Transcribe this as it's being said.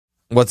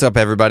What's up,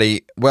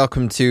 everybody?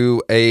 Welcome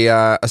to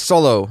a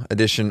solo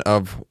edition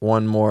of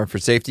One More for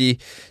Safety.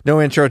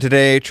 No intro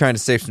today, trying to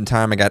save some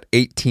time. I got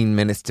 18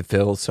 minutes to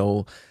fill,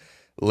 so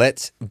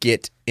let's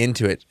get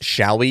into it,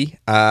 shall we?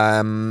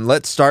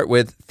 Let's start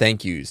with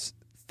thank yous.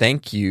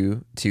 Thank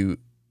you to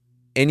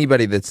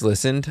anybody that's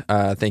listened.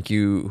 Thank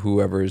you,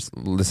 whoever's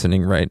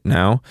listening right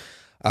now.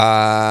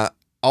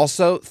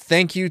 Also,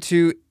 thank you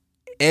to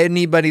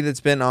anybody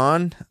that's been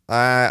on.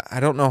 I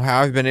don't know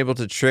how I've been able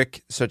to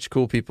trick such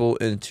cool people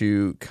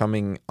into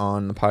coming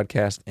on the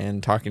podcast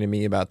and talking to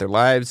me about their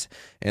lives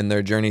and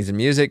their journeys in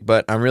music,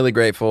 but I'm really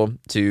grateful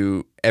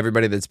to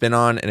everybody that's been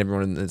on and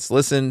everyone that's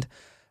listened.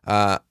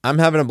 I'm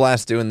having a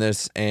blast doing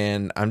this,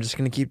 and I'm just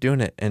going to keep doing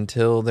it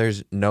until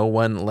there's no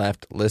one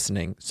left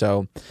listening.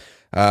 So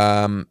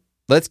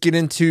let's get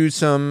into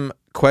some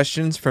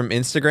questions from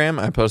Instagram.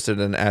 I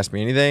posted an Ask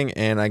Me Anything,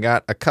 and I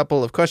got a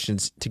couple of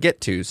questions to get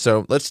to.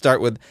 So let's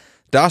start with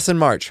Dawson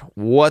March.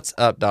 What's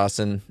up,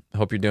 Dawson?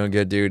 Hope you're doing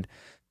good, dude.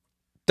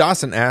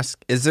 Dawson asks,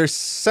 is there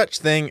such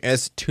thing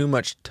as too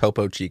much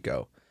Topo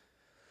Chico?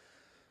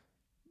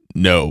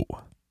 No,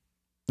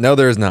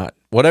 there is not.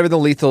 Whatever the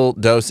lethal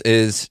dose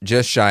is,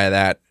 just shy of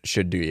that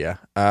should do ya.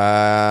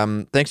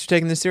 Thanks for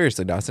taking this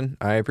seriously, Dawson.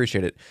 I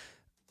appreciate it.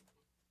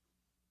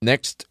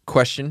 Next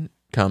question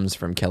comes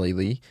from Kelly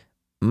Lee.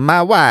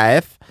 My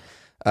wife,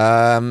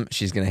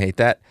 she's going to hate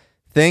that.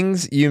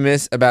 Things you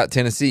miss about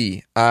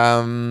Tennessee.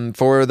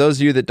 For those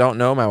of you that don't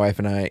know, my wife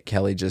and I,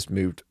 Kelly, just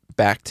moved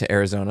back to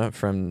Arizona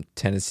from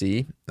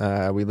Tennessee.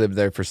 We lived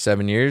there for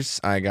 7 years.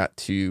 I got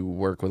to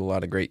work with a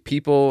lot of great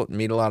people,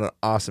 meet a lot of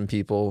awesome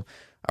people.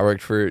 I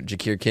worked for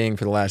Jakir King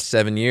for the last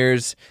 7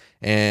 years,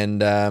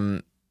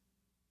 and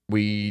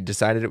we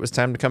decided it was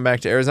time to come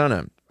back to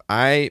Arizona.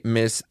 I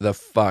miss the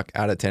fuck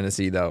out of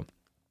Tennessee, though.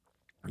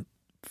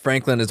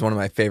 Franklin is one of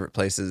my favorite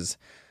places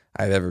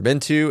I've ever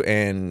been to,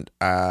 and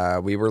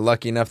we were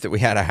lucky enough that we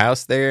had a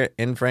house there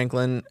in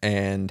Franklin,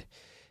 and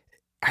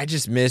I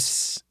just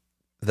miss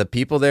the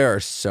people there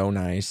are so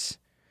nice.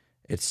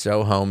 It's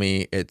so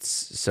homey. It's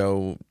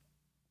so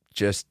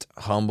just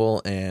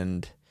humble,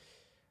 and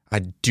I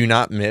do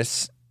not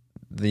miss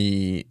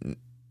the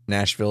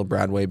Nashville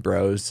Broadway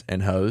bros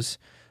and hoes.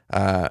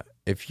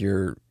 If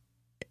you're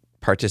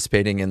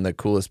participating in the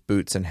coolest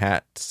boots and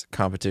hats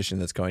competition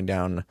that's going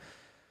down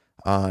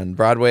on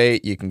Broadway,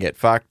 you can get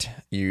fucked.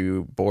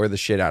 You bore the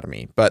shit out of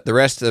me. But the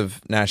rest of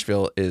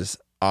Nashville is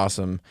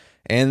awesome.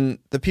 And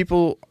the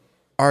people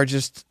are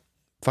just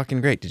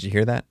fucking great. Did you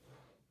hear that?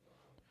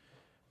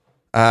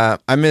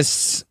 I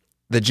miss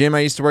the gym I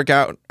used to work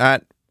out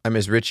at. I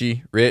miss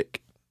Richie,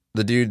 Rick,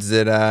 the dudes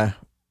that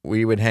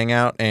we would hang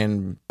out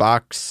and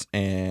box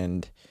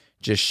and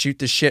just shoot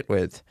the shit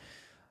with.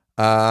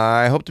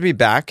 I hope to be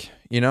back.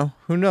 You know,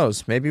 who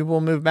knows? Maybe we'll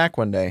move back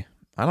one day.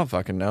 I don't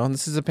fucking know.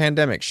 This is a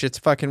pandemic. Shit's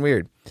fucking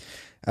weird.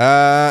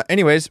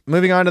 Anyways,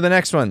 moving on to the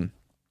next one.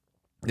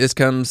 This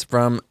comes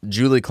from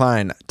Julie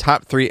Klein.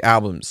 Top 3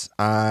 albums.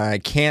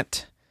 I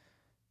can't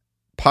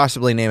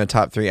possibly name a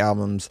top 3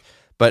 albums,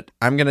 but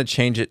I'm going to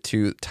change it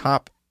to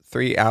top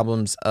 3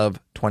 albums of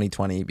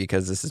 2020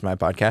 because this is my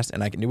podcast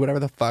and I can do whatever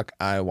the fuck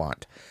I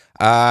want.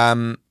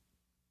 The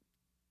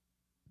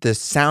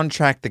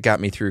soundtrack that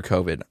got me through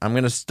COVID. I'm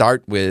going to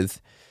start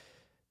with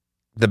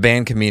the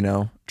band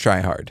Camino, Try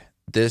Hard.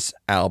 This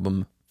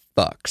album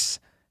fucks.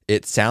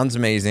 It sounds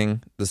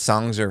amazing. The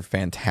songs are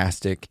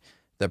fantastic.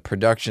 The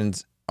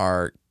productions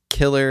are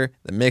killer.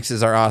 The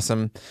mixes are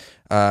awesome.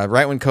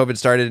 Right when COVID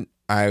started,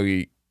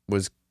 I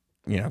was,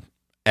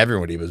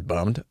 everybody was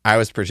bummed. I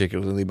was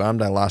particularly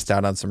bummed. I lost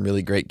out on some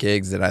really great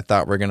gigs that I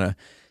thought were going to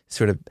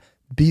sort of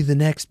be the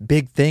next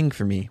big thing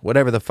for me,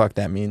 whatever the fuck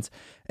that means.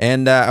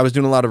 And I was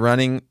doing a lot of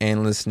running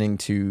and listening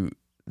to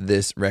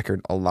this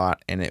record a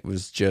lot, and it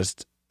was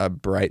just a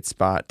bright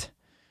spot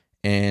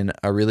in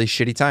a really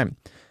shitty time.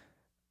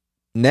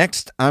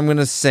 Next, I'm going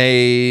to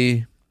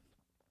say,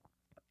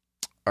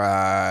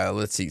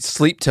 let's see,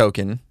 Sleep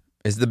Token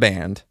is the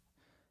band.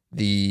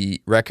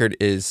 The record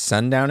is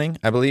Sundowning,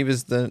 I believe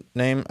is the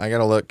name. I got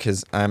to look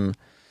because I'm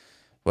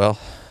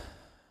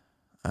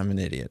an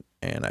idiot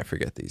and I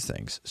forget these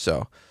things.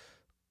 So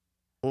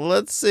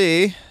let's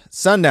see.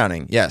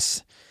 Sundowning,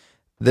 yes.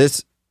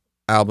 This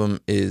album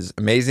is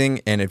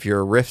amazing, and if you're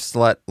a riff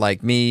slut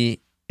like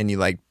me and you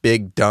like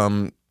big,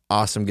 dumb,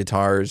 awesome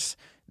guitars,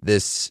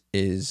 this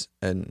is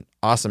an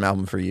awesome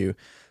album for you.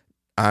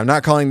 I'm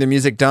not calling the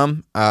music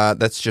dumb.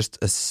 That's just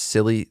a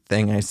silly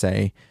thing I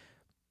say.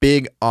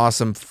 Big,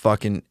 awesome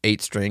fucking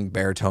 8-string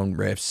baritone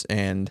riffs,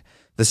 and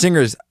the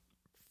singer is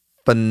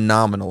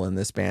phenomenal in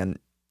this band.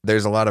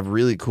 There's a lot of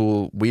really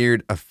cool,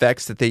 weird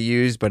effects that they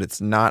use, but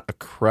it's not a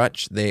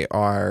crutch. They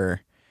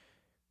are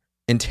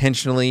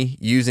intentionally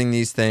using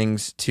these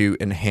things to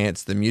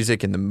enhance the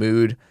music and the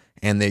mood,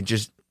 and they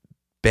just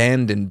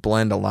bend and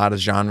blend a lot of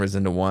genres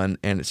into one,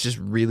 and it's just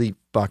really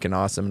fucking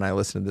awesome. And I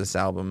listen to this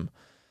album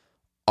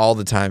all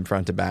the time,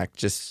 front to back.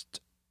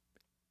 Just,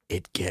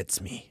 it gets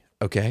me.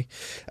 Okay.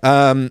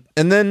 And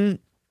then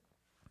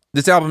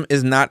this album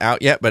is not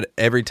out yet, but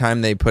every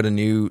time they put a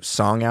new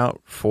song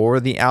out for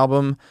the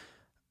album,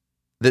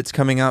 that's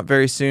coming out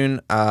very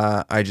soon.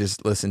 I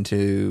just listened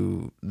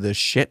to the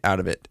shit out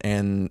of it,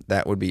 and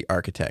that would be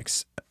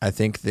Architects. I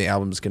think the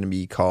album's going to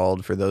be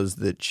called For Those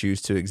That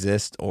Choose to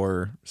Exist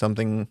or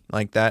something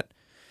like that.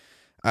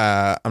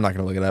 I'm not going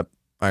to look it up.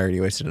 I already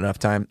wasted enough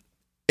time.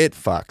 It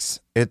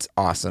fucks. It's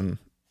awesome.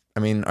 I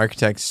mean,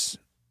 Architects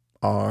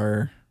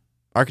are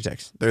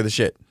architects. They're the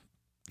shit.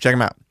 Check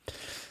them out.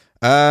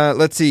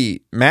 Let's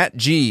see. Matt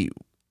G.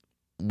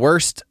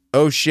 Worst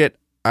oh shit,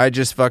 I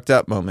just fucked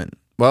up moment.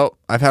 Well,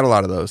 I've had a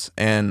lot of those,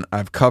 and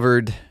I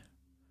covered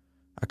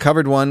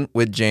one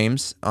with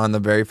James on the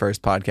very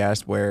first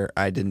podcast where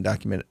I didn't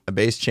document a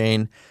bass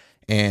chain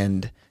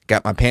and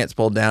got my pants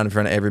pulled down in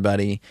front of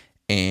everybody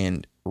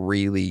and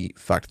really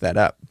fucked that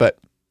up. But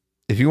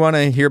if you want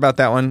to hear about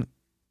that one,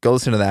 go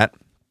listen to that.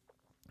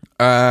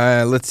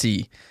 Let's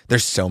see.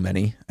 There's so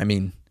many. I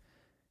mean,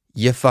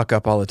 you fuck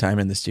up all the time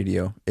in the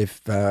studio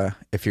if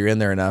you're in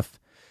there enough.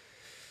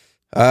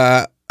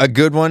 A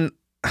good one.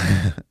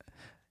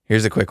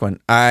 Here's a quick one.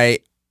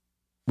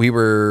 We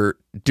were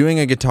doing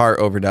a guitar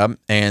overdub,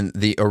 and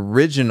the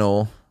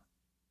original.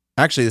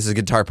 Actually, this is a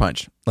guitar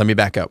punch. Let me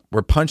back up.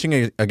 We're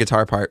punching a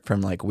guitar part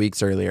from like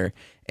weeks earlier,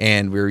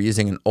 and we were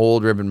using an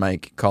old ribbon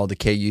mic called the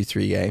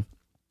KU3A.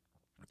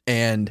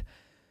 And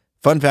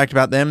fun fact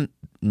about them,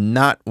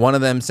 not one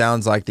of them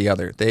sounds like the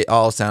other. They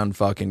all sound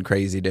fucking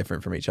crazy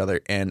different from each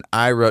other. And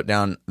I wrote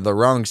down the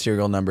wrong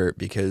serial number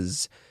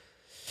because,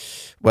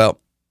 well,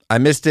 I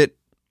missed it.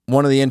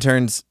 One of the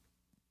interns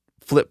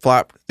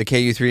flip-flopped the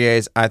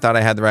KU3As. I thought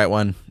I had the right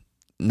one.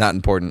 Not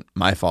important.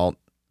 My fault.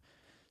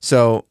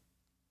 So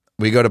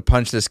we go to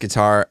punch this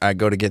guitar. I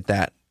go to get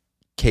that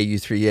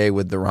KU3A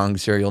with the wrong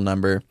serial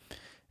number.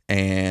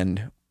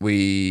 And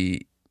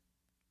we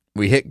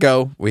hit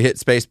go. We hit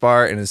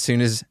spacebar. And as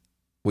soon as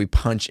we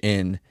punch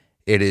in,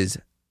 it is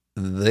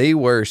the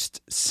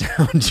worst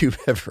sound you've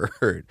ever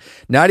heard.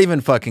 Not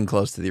even fucking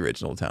close to the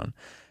original tone.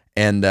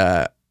 And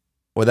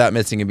without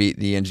missing a beat,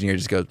 the engineer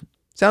just goes,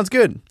 "Sounds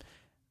good."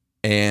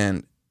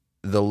 And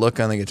the look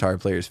on the guitar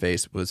player's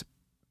face was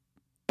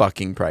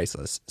fucking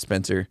priceless.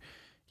 Spencer,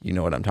 you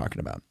know what I'm talking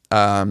about.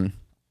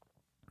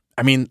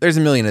 I mean, there's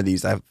a million of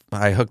these.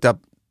 I hooked up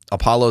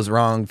Apollo's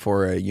wrong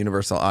for a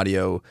Universal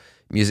Audio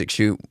music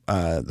shoot.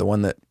 The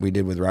one that we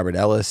did with Robert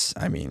Ellis.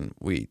 I mean,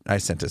 I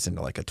sent us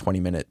into like a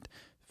 20-minute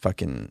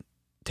fucking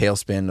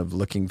tailspin of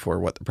looking for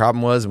what the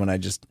problem was when I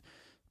just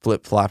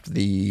flip-flopped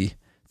the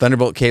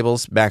Thunderbolt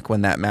cables back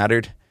when that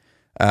mattered.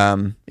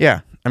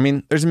 Yeah, I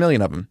mean, there's a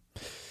million of them.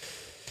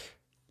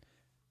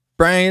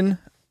 Brian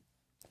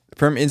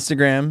from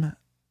Instagram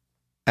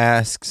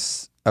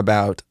asks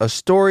about a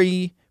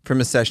story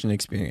from a session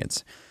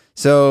experience.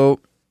 So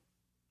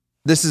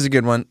this is a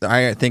good one.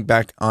 I think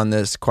back on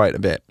this quite a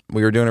bit.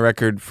 We were doing a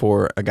record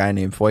for a guy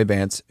named Foy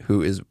Bance,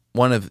 who is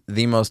one of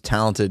the most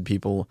talented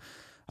people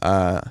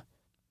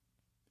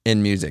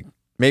in music,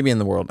 maybe in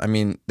the world. I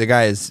mean, the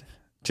guy is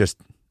just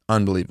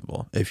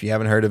unbelievable. If you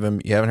haven't heard of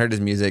him, you haven't heard his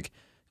music,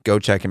 go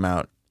check him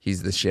out.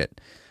 He's the shit.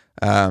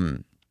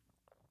 And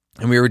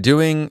we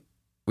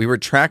were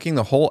tracking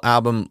the whole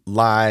album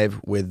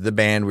live with the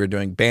band. We were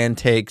doing band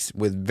takes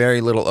with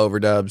very little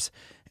overdubs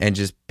and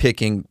just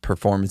picking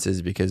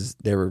performances because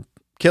they were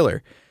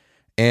killer.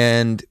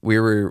 And we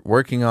were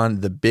working on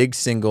the big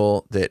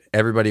single that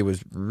everybody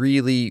was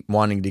really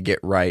wanting to get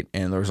right.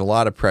 And there was a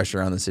lot of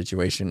pressure on the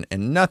situation,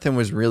 and nothing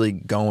was really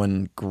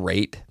going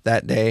great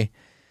that day.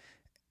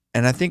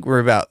 And I think we're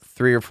about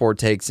 3 or 4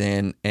 takes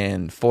in,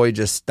 and Foy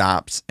just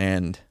stops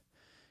and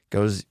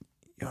goes,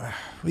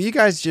 "Will you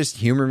guys just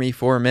humor me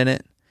for a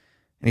minute?"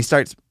 And he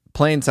starts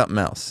playing something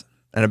else.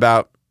 And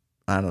about,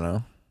 I don't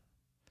know,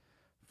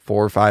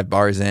 4 or 5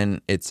 bars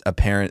in, it's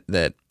apparent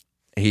that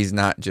he's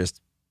not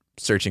just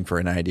searching for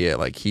an idea.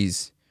 Like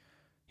he's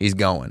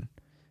going.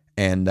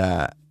 And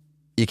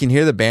you can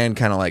hear the band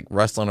kind of like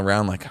rustling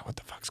around like, "What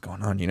the fuck's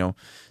going on?" You know,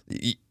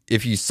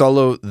 if you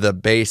solo the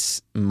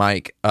bass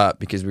mic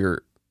up, because we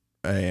were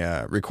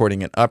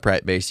recording an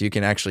upright bass, you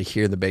can actually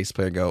hear the bass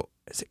player go,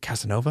 "Is it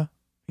Casanova?"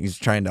 He's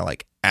trying to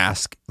like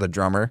ask the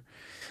drummer.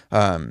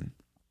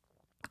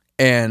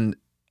 And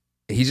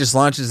he just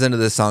launches into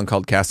this song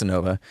called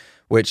Casanova,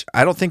 which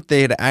I don't think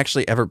they had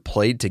actually ever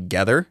played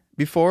together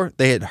before.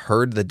 They had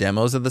heard the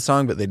demos of the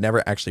song, but they'd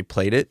never actually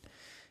played it.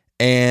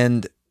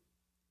 And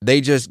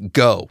they just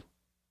go.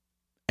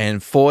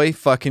 And Foy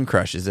fucking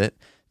crushes it.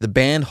 The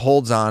band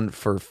holds on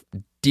for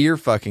dear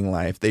fucking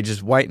life. They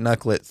just white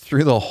knuckle it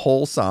through the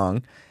whole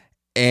song.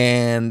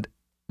 And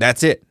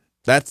that's it.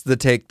 That's the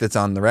take that's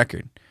on the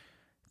record.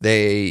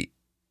 They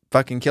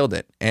fucking killed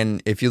it.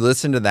 And if you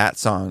listen to that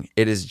song,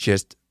 it is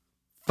just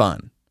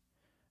fun.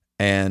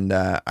 And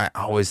I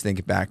always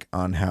think back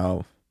on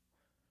how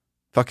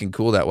fucking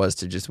cool that was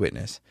to just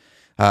witness.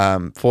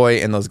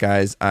 Foy and those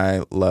guys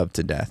I love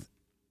to death.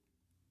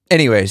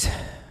 Anyways,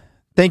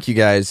 thank you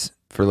guys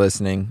for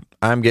listening.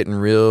 I'm getting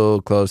real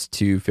close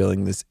to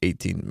filling this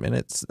 18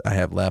 minutes I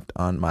have left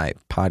on my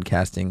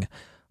podcasting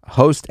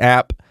host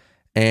app.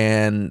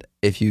 And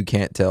if you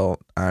can't tell,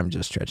 I'm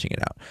just stretching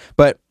it out.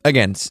 But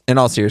again, in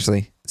all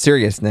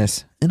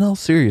seriousness, in all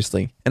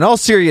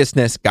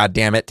seriousness, God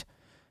damn it,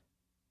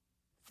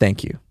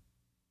 thank you.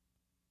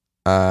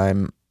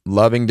 I'm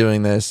loving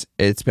doing this.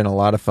 It's been a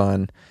lot of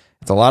fun.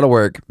 It's a lot of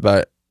work,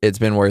 but it's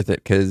been worth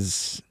it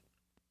because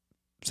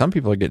some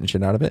people are getting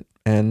shit out of it,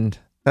 and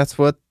that's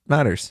what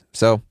matters.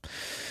 So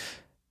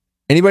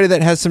anybody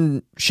that has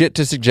some shit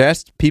to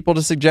suggest, people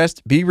to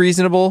suggest, be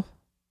reasonable,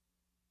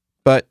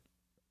 but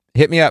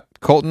hit me up,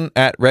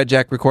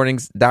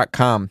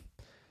 Colton@redjackrecordings.com.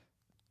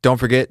 Don't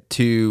forget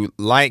to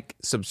like,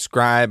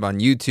 subscribe on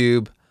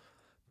YouTube,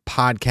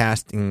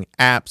 podcasting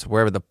apps,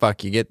 wherever the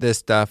fuck you get this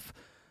stuff.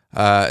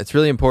 It's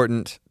really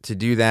important to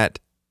do that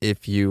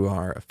if you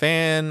are a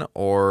fan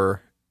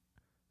or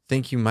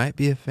think you might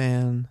be a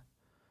fan,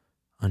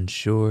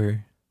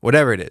 unsure,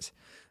 whatever it is.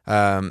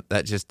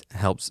 That just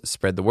helps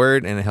spread the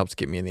word, and it helps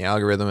get me in the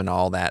algorithm and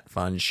all that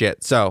fun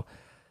shit. So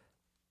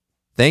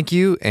thank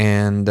you,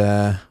 and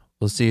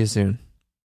we'll see you soon.